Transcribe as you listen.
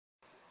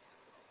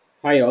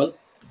Hi all,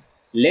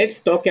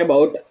 let's talk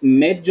about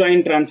merge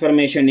join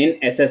transformation in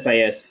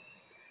SSIS.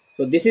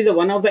 So this is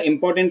one of the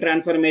important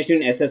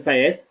transformation in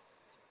SSIS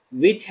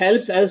which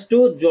helps us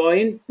to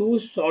join two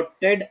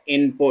sorted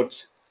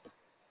inputs.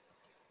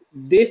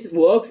 This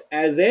works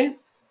as a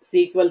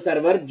SQL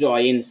Server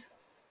joins.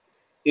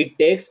 It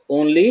takes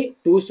only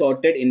two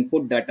sorted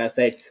input data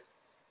sets,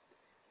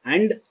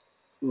 and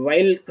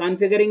while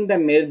configuring the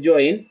merge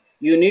join,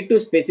 you need to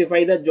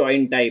specify the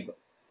join type,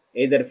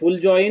 either full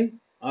join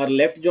or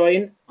left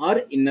join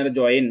or inner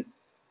join.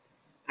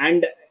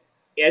 And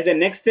as a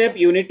next step,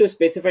 you need to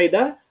specify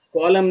the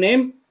column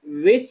name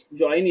which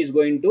join is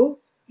going to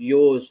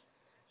use.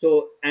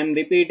 So I'm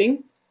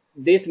repeating,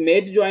 this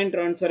merge join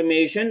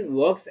transformation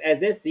works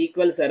as a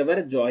SQL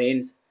Server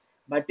joins,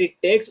 but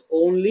it takes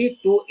only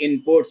two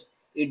inputs.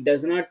 It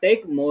does not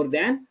take more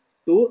than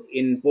two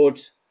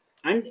inputs,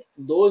 and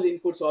those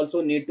inputs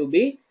also need to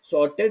be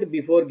sorted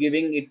before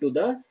giving it to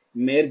the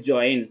merge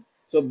join.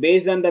 So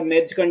based on the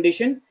merge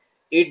condition,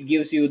 it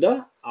gives you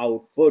the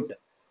output.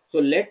 So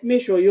let me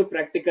show you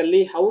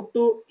practically how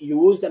to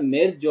use the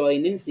merge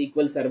join in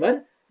SQL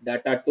Server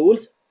data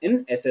tools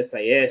in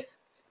SSIS.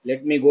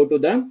 Let me go to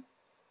the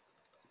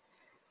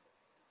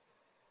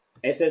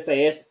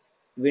SSIS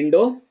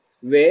window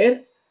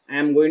where I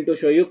am going to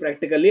show you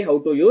practically how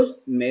to use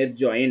merge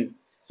join.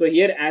 So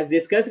here, as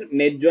discussed,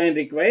 merge join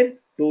require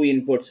two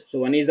inputs. So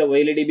one is the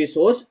OLEDB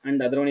source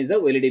and the other one is the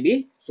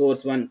OLEDB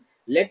source one.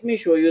 Let me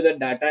show you the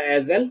data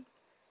as well.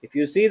 If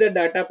you see the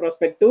data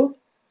perspective,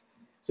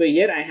 so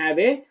here I have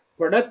a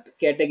product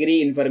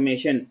category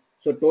information.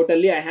 So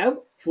totally I have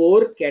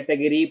four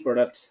category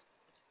products,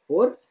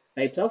 four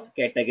types of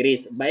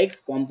categories: bikes,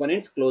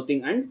 components,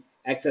 clothing, and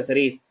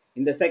accessories.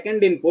 In the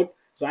second input,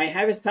 so I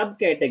have a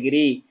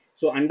subcategory.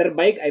 So under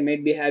bike, I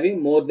might be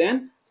having more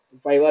than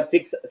 5 or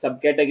 6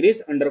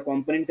 subcategories, under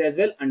components as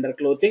well, under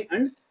clothing,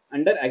 and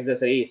under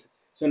accessories.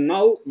 So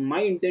now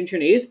my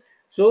intention is,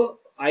 so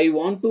I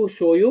want to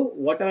show you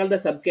what are all the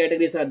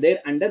subcategories are there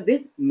under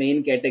this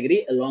main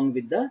category along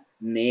with the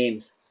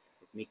names.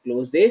 Let me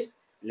close this.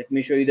 Let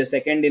me show you the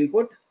second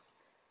input.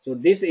 So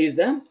this is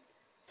the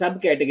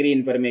subcategory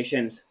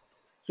informations.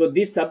 So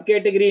this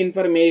subcategory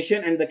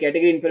information and the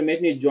category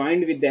information is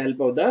joined with the help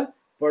of the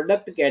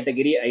product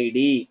category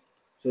ID.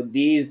 So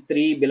these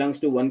three belongs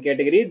to one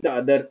category, the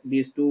other,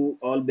 these two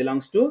all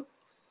belongs to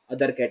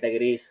other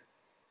categories.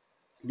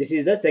 This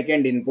is the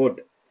second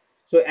input.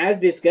 So as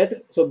discussed,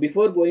 so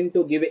before going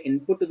to give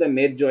input to the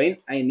merge join,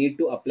 I need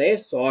to apply a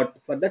sort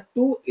for the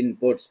two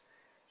inputs.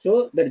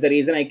 So that is the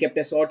reason I kept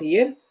a sort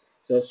here.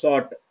 So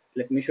sort,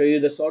 let me show you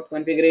the sort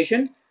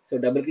configuration. So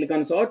double click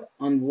on sort.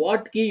 On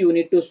what key you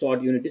need to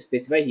sort, you need to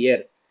specify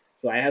here.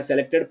 So I have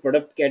selected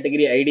product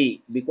category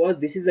ID because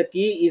this is the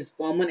key is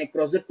common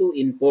across the two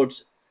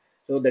inputs.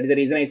 So that is the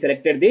reason I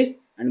selected this,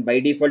 and by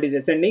default is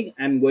ascending.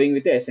 I'm going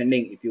with the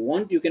ascending. If you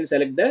want, you can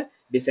select the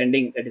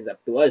descending. That is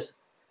up to us.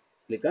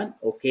 Let's click on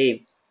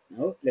OK.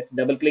 Now let's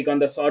double click on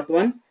the sort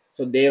one.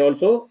 So there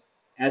also,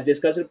 as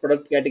discussed,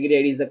 product category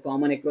ID is the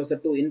common across the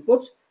two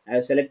inputs. I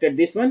have selected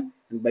this one,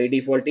 and by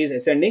default is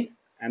ascending.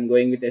 I'm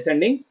going with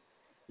ascending.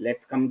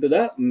 Let's come to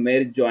the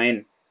merge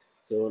join.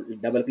 So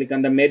double click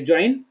on the merge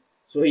join.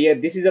 So here,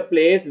 this is a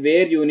place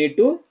where you need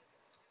to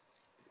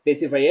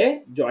specify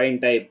a join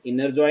type: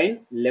 inner join,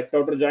 left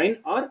outer join,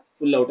 or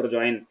full outer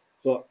join.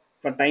 So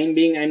for time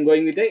being, I'm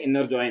going with the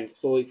inner join.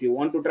 So if you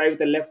want to try with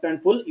the left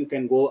and full, you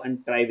can go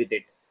and try with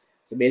it.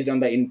 So based on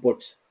the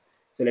inputs.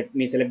 So let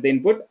me select the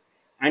input.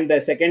 And the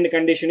second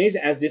condition is,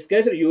 as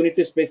discussed, you need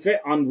to specify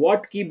on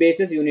what key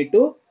basis you need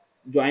to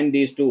join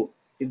these two.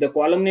 If the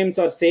column names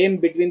are same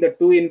between the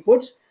two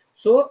inputs,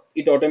 so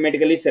it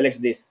automatically selects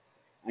this.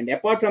 And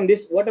apart from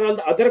this, what are all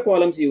the other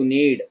columns you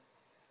need?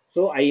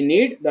 So I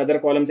need the other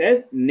columns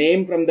as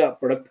name from the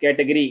product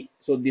category.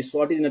 So this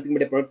sort is nothing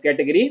but a product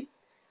category,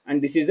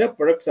 and this is a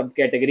product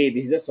subcategory.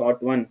 This is a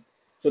sort one.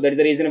 So that is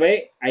the reason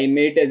why I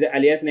made it as a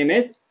alias name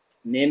as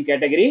name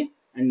category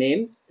and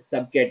name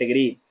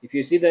subcategory. If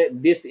you see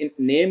that this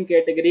name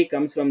category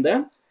comes from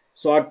the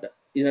sort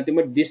is nothing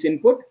but this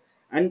input,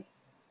 and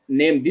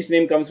name, this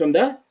name comes from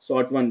the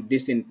sort one,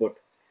 this input.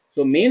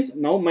 So means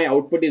now my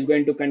output is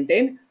going to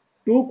contain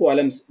two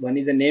columns. One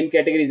is a name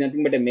category, is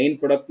nothing but a main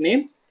product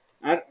name,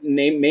 or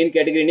name main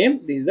category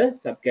name. This is the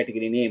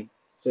subcategory name.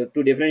 So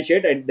to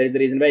differentiate, that is the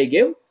reason why I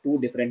gave two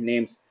different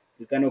names.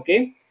 Click on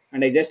OK,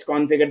 and I just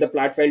configured the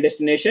plot file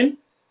destination.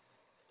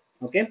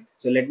 Okay,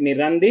 so let me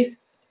run this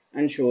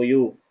and show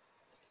you.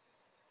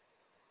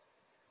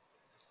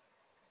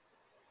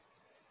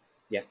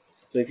 Yeah,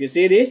 so if you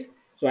see this,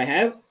 so I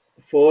have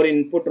 4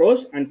 input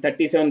rows and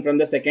 37 from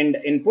the second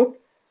input,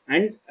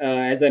 and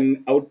as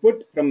an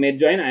output from merge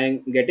join, I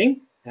am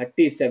getting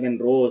 37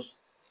 rows.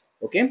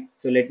 Okay,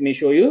 so let me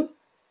show you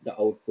the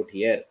output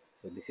here.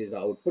 So this is the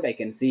output. I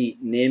can see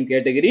name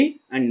category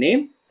and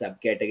name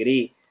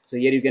subcategory. So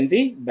here you can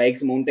see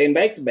bikes, mountain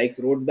bikes, bikes,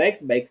 road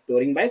bikes, bikes,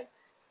 touring bikes,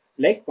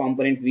 like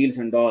components, wheels,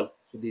 and all.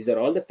 So these are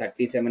all the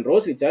 37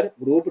 rows which are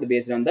grouped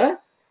based on the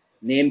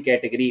name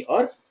category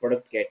or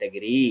product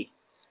category.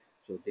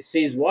 So this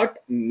is what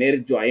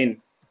merge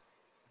join.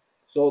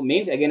 So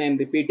means again I'm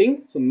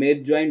repeating. So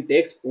merge join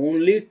takes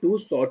only two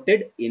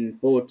sorted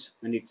inputs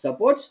and it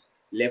supports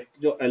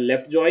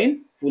left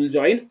join, full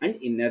join, and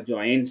inner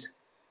joins.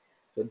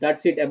 So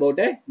that's it about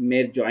a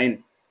merge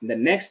join. In the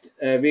next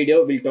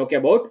video, we'll talk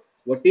about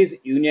what is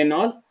union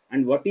all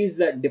and what is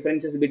the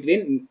differences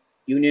between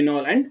union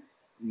all and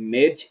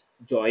merge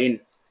join.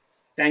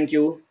 Thank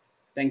you.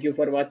 Thank you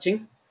for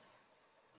watching.